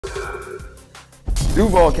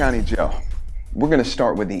Duval County Jail. We're going to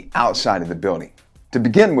start with the outside of the building. To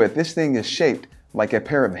begin with, this thing is shaped like a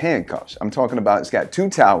pair of handcuffs. I'm talking about it's got two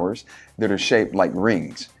towers that are shaped like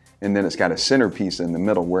rings. And then it's got a centerpiece in the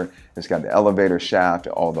middle where it's got the elevator shaft,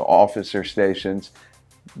 all the officer stations.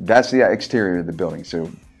 That's the exterior of the building. So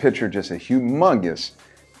picture just a humongous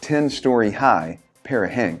 10-story high pair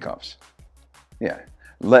of handcuffs. Yeah,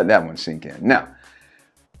 let that one sink in. Now,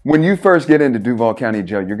 when you first get into Duval County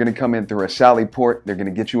Jail, you're going to come in through a sally port. They're going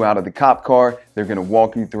to get you out of the cop car. They're going to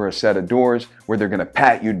walk you through a set of doors where they're going to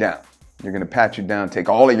pat you down. They're going to pat you down, take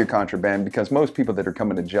all of your contraband, because most people that are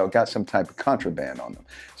coming to jail got some type of contraband on them.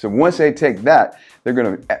 So once they take that, they're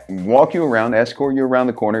going to walk you around, escort you around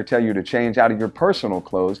the corner, tell you to change out of your personal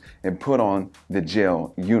clothes and put on the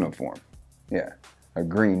jail uniform. Yeah, a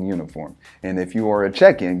green uniform. And if you are a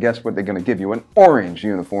check-in, guess what? They're going to give you an orange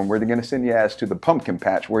uniform where they're going to send your ass to the pumpkin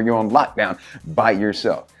patch where you're on lockdown by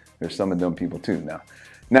yourself. There's some of them people too now.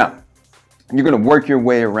 Now, you're going to work your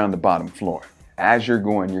way around the bottom floor. As you're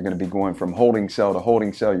going, you're going to be going from holding cell to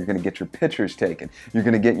holding cell. You're going to get your pictures taken. You're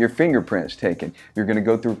going to get your fingerprints taken. You're going to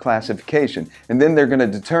go through classification. And then they're going to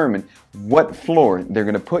determine what floor they're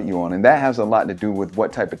going to put you on. And that has a lot to do with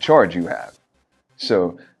what type of charge you have.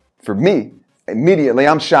 So for me, immediately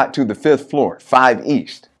I'm shot to the 5th floor, 5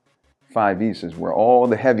 East. 5 East is where all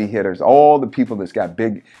the heavy hitters, all the people that's got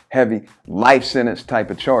big, heavy, life sentence type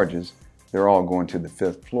of charges, they're all going to the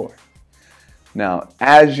 5th floor. Now,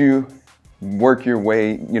 as you work your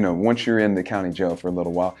way, once you're in the county jail for a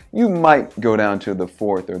little while, you might go down to the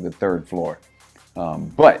 4th or the 3rd floor.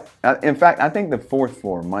 But in fact, I think the 4th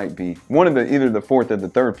floor might be either the 4th or the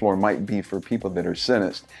 3rd floor might be for people that are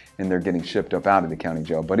sentenced and they're getting shipped up out of the county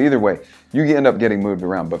jail. But either way, you end up getting moved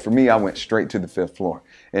around. But for me, I went straight to the 5th floor,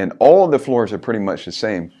 and all of the floors are pretty much the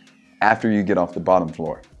same after you get off the bottom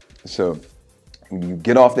floor. So when you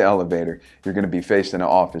get off the elevator, you're going to be facing an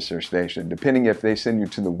officer station. Depending if they send you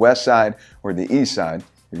to the west side or the east side,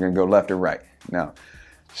 you're going to go left or right. Now,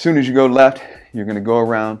 as soon as you go left, you're going to go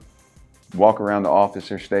around, walk around the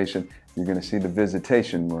officer station. You're going to see the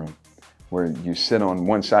visitation room where you sit on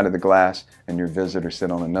one side of the glass and your visitor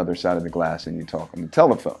sit on another side of the glass and you talk on the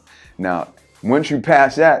telephone. Now, once you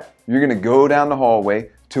pass that, you're going to go down the hallway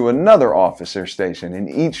to another officer station, and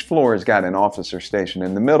each floor has got an officer station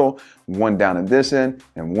in the middle, one down at this end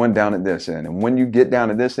and one down at this end. And when you get down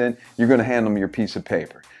at this end, you're going to hand them your piece of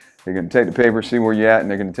paper. They're going to take the paper, see where you're at, and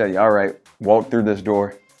they're going to tell you, all right, walk through this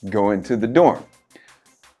door, go into the dorm.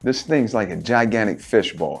 This thing's like a gigantic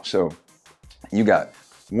fishbowl. So you got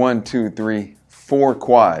 1, 2, 3, 4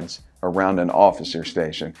 quads around an officer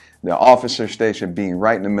station. The officer station being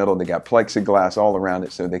right in the middle, they got plexiglass all around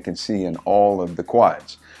it so they can see in all of the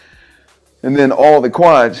quads. And then all the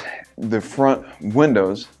quads, the front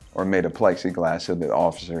windows are made of plexiglass so that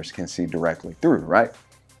officers can see directly through, right?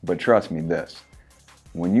 But trust me this,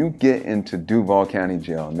 when you get into Duval County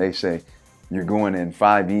Jail and they say you're going in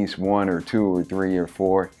 5 East 1 or 2 or 3 or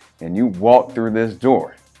 4, and you walk through this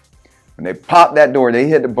door, when they pop that door, they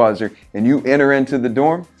hit the buzzer and you enter into the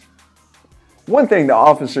dorm, one thing the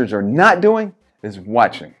officers are not doing is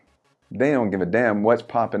watching. They don't give a damn what's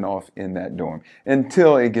popping off in that dorm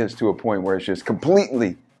until it gets to a point where it's just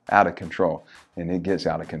completely out of control. And it gets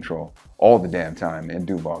out of control all the damn time in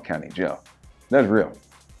Duval County Jail. That's real.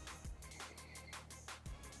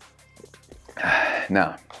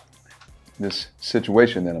 Now, this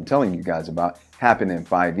situation that I'm telling you guys about happened in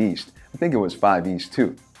 5 East. I think it was 5 East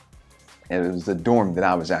 2. And it was the dorm that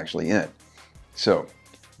I was actually in. So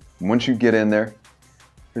once you get in there,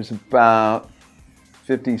 there's about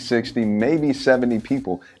 50, 60, maybe 70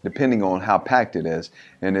 people, depending on how packed it is.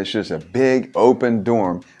 And it's just a big open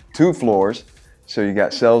dorm, 2 floors. So you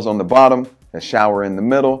got cells on the bottom, a shower in the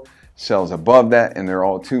middle, cells above that, and they're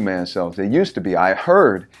all 2-man cells. They used to be, I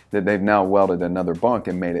heard that they've now welded another bunk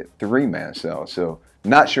and made it 3-man cells. So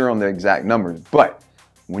not sure on the exact numbers, but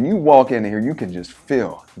when you walk in here, you can just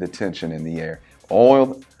feel the tension in the air.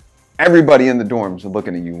 Everybody in the dorms are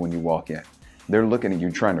looking at you when you walk in. They're looking at you,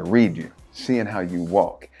 trying to read you, seeing how you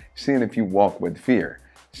walk, seeing if you walk with fear,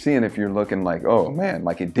 seeing if you're looking like, oh man,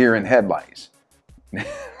 like a deer in headlights.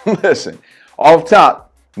 Listen, off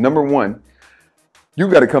top, number one, you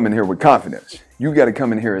got to come in here with confidence. You got to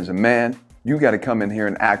come in here as a man. You got to come in here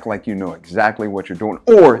and act like you know exactly what you're doing,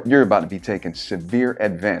 or you're about to be taken severe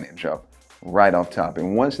advantage of right off top.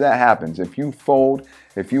 And once that happens, if you fold,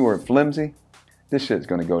 if you are flimsy, this shit's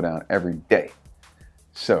going to go down every day.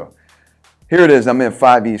 So here it is. I'm in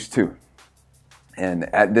 5 East 2.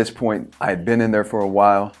 And at this point, I had been in there for a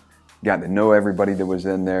while, got to know everybody that was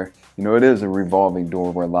in there. You know, it is a revolving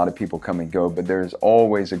door where a lot of people come and go, but there's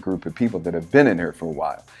always a group of people that have been in here for a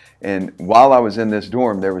while. And while I was in this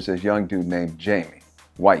dorm, there was this young dude named Jamie,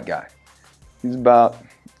 white guy. He's about,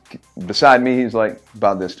 beside me, he's like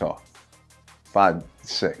about this tall,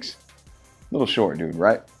 5'6". Little short dude,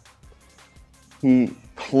 right? He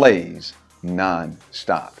plays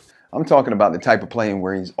non-stop. I'm talking about the type of playing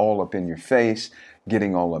where he's all up in your face,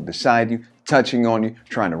 getting all up beside you, touching on you,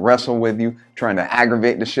 trying to wrestle with you, trying to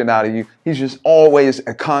aggravate the shit out of you. He's just always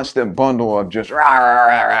a constant bundle of just rah, rah,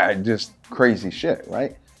 rah, rah, just crazy shit,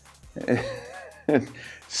 right?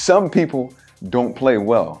 Some people don't play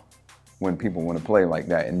well when people want to play like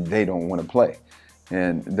that, and they don't want to play.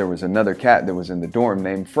 And there was another cat that was in the dorm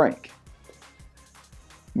named Frank.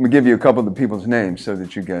 I'm going to give you a couple of the people's names so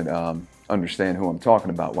that you can understand who I'm talking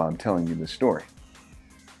about while I'm telling you this story.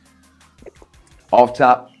 Off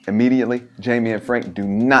top, immediately, Jamie and Frank do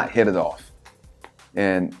not hit it off.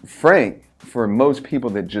 And Frank, for most people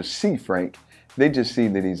that just see Frank, they just see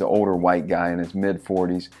that he's an older white guy in his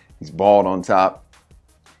mid-40s. He's bald on top.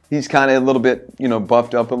 He's kind of a little bit,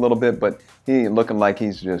 buffed up a little bit, but he ain't looking like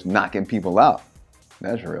he's just knocking people out.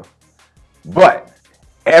 That's real. But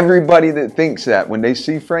everybody that thinks that when they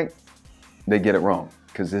see Frank, they get it wrong,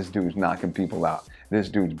 because this dude's knocking people out. This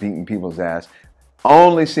dude's beating people's ass. I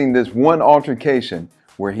only seen this one altercation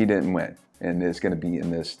where he didn't win, and it's going to be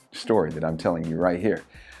in this story that I'm telling you right here.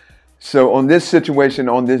 So on this situation,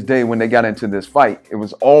 on this day when they got into this fight, it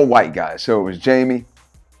was all white guys. So it was Jamie,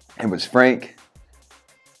 it was Frank,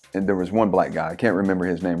 and there was one black guy. I can't remember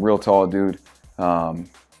his name. Real tall dude.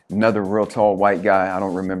 Another real tall white guy. I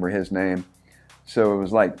don't remember his name. So it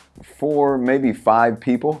was like 4, maybe 5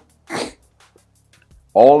 people.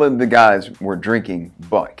 All of the guys were drinking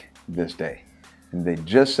Buck this day. And they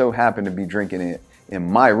just so happened to be drinking it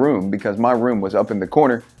in my room because my room was up in the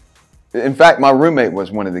corner. In fact, my roommate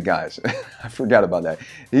was one of the guys. I forgot about that.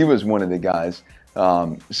 He was one of the guys.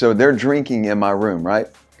 So they're drinking in my room, right?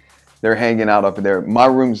 They're hanging out up there. My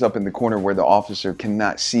room's up in the corner where the officer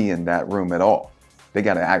cannot see in that room at all. They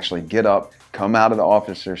got to actually get up, come out of the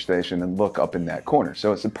officer station, and look up in that corner.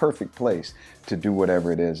 So it's a perfect place to do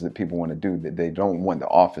whatever it is that people want to do, that they don't want the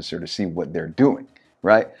officer to see what they're doing,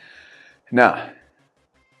 right? Now,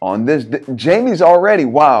 on this, Jamie's already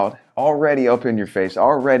wild, already up in your face,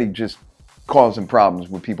 already just causing problems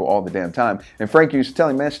with people all the damn time. And Frank used to tell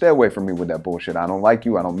him, man, stay away from me with that bullshit. I don't like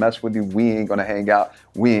you. I don't mess with you. We ain't going to hang out.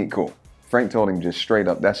 We ain't cool. Frank told him just straight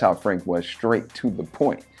up. That's how Frank was, straight to the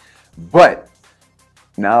point. But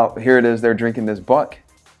now here it is. They're drinking this Buck.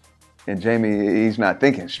 And Jamie, he's not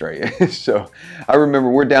thinking straight. So I remember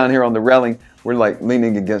we're down here on the railing. We're like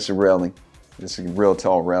leaning against the railing. It's a real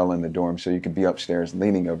tall rail in the dorm. So you could be upstairs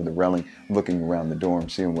leaning over the railing, looking around the dorm,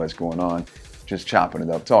 seeing what's going on. Just chopping it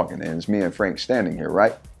up, talking. And it's me and Frank standing here,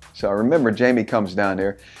 right? So I remember Jamie comes down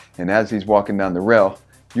there, and as he's walking down the rail,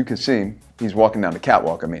 you can see him. He's walking down the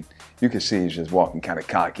catwalk. I mean, you can see he's just walking kind of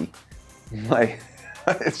cocky. Like,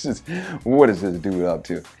 it's just, what is this dude up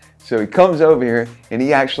to? So he comes over here, and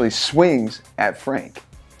he actually swings at Frank.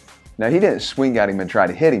 Now, he didn't swing at him and try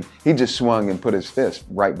to hit him. He just swung and put his fist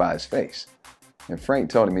right by his face. And Frank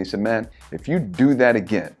told him, he said, man, if you do that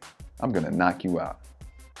again, I'm going to knock you out.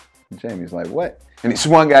 Jamie's like, what? And he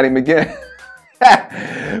swung at him again.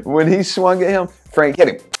 When he swung at him, Frank hit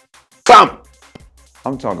him. Bam!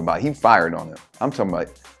 I'm talking about he fired on him. I'm talking about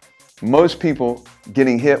most people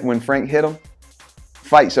getting hit when Frank hit him,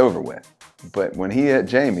 fight's over with. But when he hit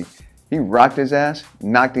Jamie, he rocked his ass,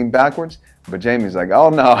 knocked him backwards. But Jamie's like, oh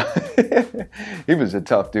no. He was a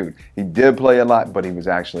tough dude. He did play a lot, but he was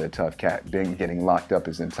actually a tough cat. Been getting locked up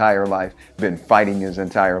his entire life, been fighting his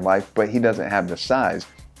entire life, but he doesn't have the size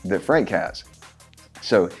that Frank has.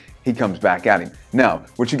 So he comes back at him. Now,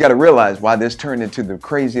 what you got to realize why this turned into the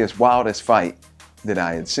craziest, wildest fight that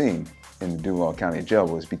I had seen in the Duval County Jail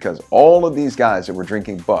was because all of these guys that were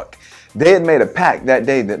drinking Buck, they had made a pact that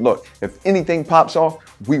day that, look, if anything pops off,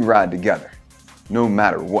 we ride together, no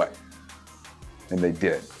matter what. And they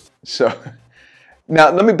did. So now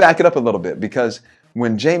let me back it up a little bit, because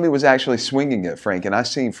when Jamie was actually swinging at Frank, and I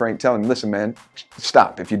seen Frank tell him, listen, man,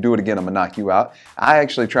 stop. If you do it again, I'm going to knock you out. I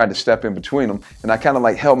actually tried to step in between them, and I kind of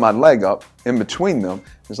like held my leg up in between them.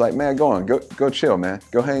 It's like, man, go on. Go chill, man.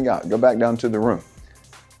 Go hang out. Go back down to the room.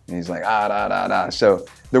 And he's like, So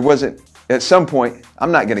there wasn't, at some point,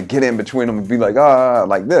 I'm not going to get in between them and be like,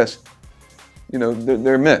 like this. You know,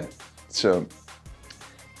 they're men. So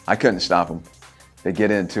I couldn't stop them. They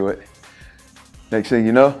get into it. Next thing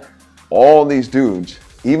you know, all these dudes,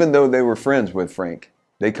 even though they were friends with Frank,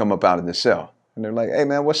 they come up out of the cell. And they're like, hey,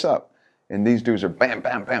 man, what's up? And these dudes are bam,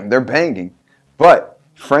 bam, bam. They're banging. But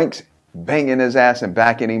Frank's banging his ass and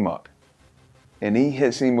backing him up. And he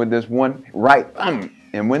hits him with this one right.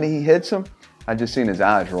 And when he hits him, I just seen his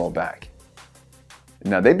eyes roll back.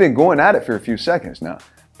 Now, they've been going at it for a few seconds now,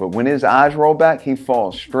 but when his eyes roll back, he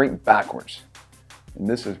falls straight backwards. And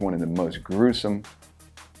this is one of the most gruesome,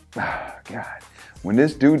 God. When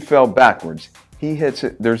this dude fell backwards, he hits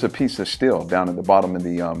it. There's a piece of steel down at the bottom of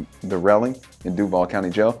the railing in Duval County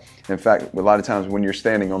Jail. In fact, a lot of times when you're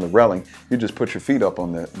standing on the railing, you just put your feet up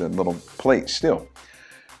on the little plate still.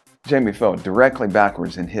 Jamie fell directly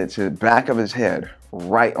backwards and hits the back of his head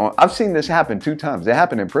right on. I've seen this happen 2 times. It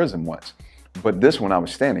happened in prison once, but this one I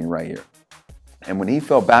was standing right here. And when he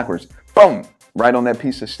fell backwards, boom, right on that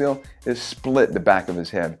piece of steel, it split the back of his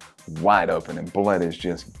head wide open and blood is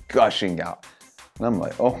just gushing out. And I'm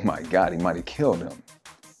like, oh my God, he might have killed him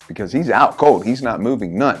because he's out cold. He's not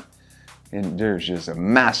moving none. And there's just a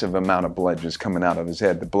massive amount of blood just coming out of his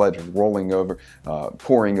head. The blood's rolling over,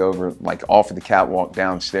 pouring over, like off of the catwalk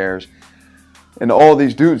downstairs. And all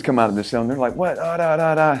these dudes come out of the cell and they're like, what?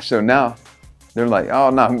 So now they're like, oh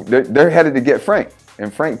no, they're headed to get Frank.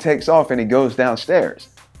 And Frank takes off and he goes downstairs.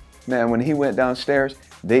 Man, when he went downstairs,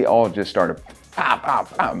 they all just started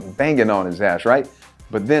banging on his ass, right?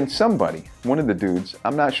 But then somebody, one of the dudes,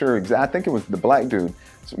 I'm not sure exactly, I think it was the black dude,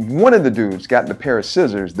 one of the dudes got the pair of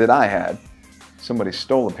scissors that I had. Somebody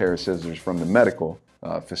stole a pair of scissors from the medical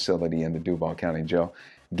facility in the Duval County Jail,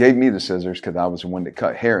 gave me the scissors because I was the one that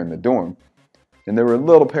cut hair in the dorm. And they were a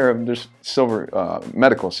little pair of just silver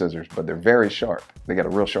medical scissors, but they're very sharp. They got a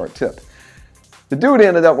real sharp tip. The dude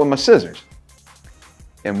ended up with my scissors.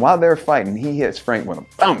 And while they're fighting, he hits Frank with them,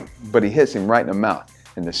 boom, but he hits him right in the mouth.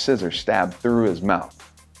 And the scissors stabbed through his mouth.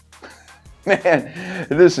 Man,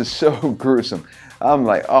 this is so gruesome. I'm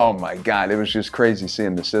like, oh my God, it was just crazy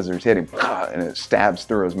seeing the scissors hit him and it stabs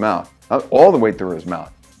through his mouth, all the way through his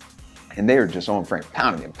mouth. And they were just on Frank,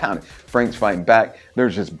 pounding him, pounding. Frank's fighting back.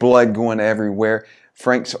 There's just blood going everywhere.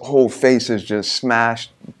 Frank's whole face is just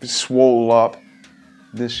smashed, swole up.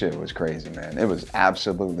 This shit was crazy, man. It was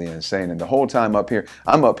absolutely insane. And the whole time up here,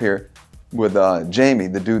 I'm up here with Jamie,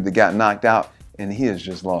 the dude that got knocked out, and he has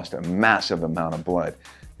just lost a massive amount of blood.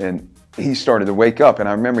 And he started to wake up, and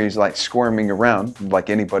I remember he's like squirming around like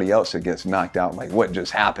anybody else that gets knocked out, like what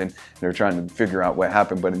just happened? They're trying to figure out what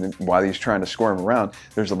happened, but while he's trying to squirm around,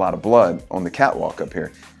 there's a lot of blood on the catwalk up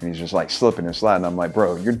here. And he's just like slipping and sliding. I'm like,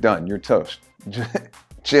 bro, you're done, you're toast.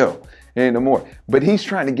 Chill, ain't no more. But he's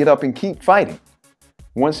trying to get up and keep fighting.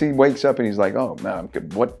 Once he wakes up and he's like, oh man,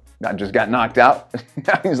 what? I just got knocked out.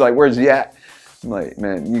 He's like, where's he at? I'm like,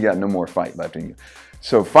 man, you got no more fight left in you.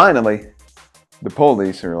 So finally, the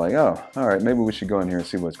police are like, oh, all right, maybe we should go in here and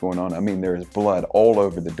see what's going on. I mean, there's blood all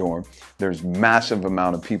over the dorm. There's massive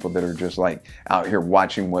amount of people that are just like out here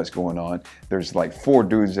watching what's going on. There's like 4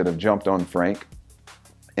 dudes that have jumped on Frank.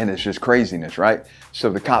 And it's just craziness, right? So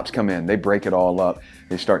the cops come in, they break it all up.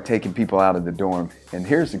 They start taking people out of the dorm. And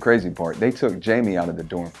here's the crazy part. They took Jamie out of the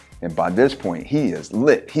dorm. And by this point, he is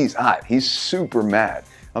lit. He's hot. He's super mad.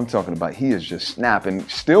 I'm talking about he is just snapping,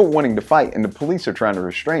 still wanting to fight. And the police are trying to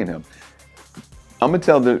restrain him. I'm going to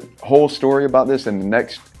tell the whole story about this in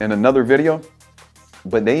another video.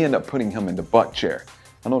 But they end up putting him in the buck chair.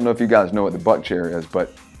 I don't know if you guys know what the buck chair is,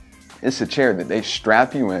 but it's a chair that they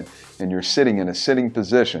strap you in. And you're sitting in a sitting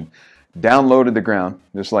position, down low to the ground,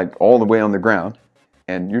 just like all the way on the ground.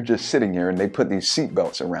 And you're just sitting here and they put these seat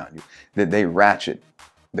belts around you that they ratchet.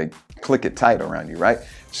 They click it tight around you, right?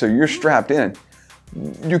 So you're strapped in.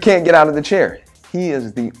 You can't get out of the chair. He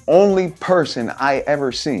is the only person I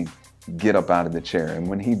ever seen get up out of the chair. And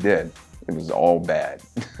when he did, it was all bad.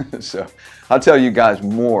 So I'll tell you guys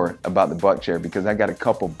more about the buck chair because I got a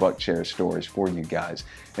couple buck chair stories for you guys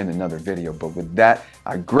in another video. But with that,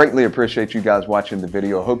 I greatly appreciate you guys watching the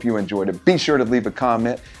video. Hope you enjoyed it. Be sure to leave a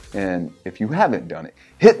comment. And if you haven't done it,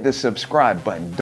 hit the subscribe button.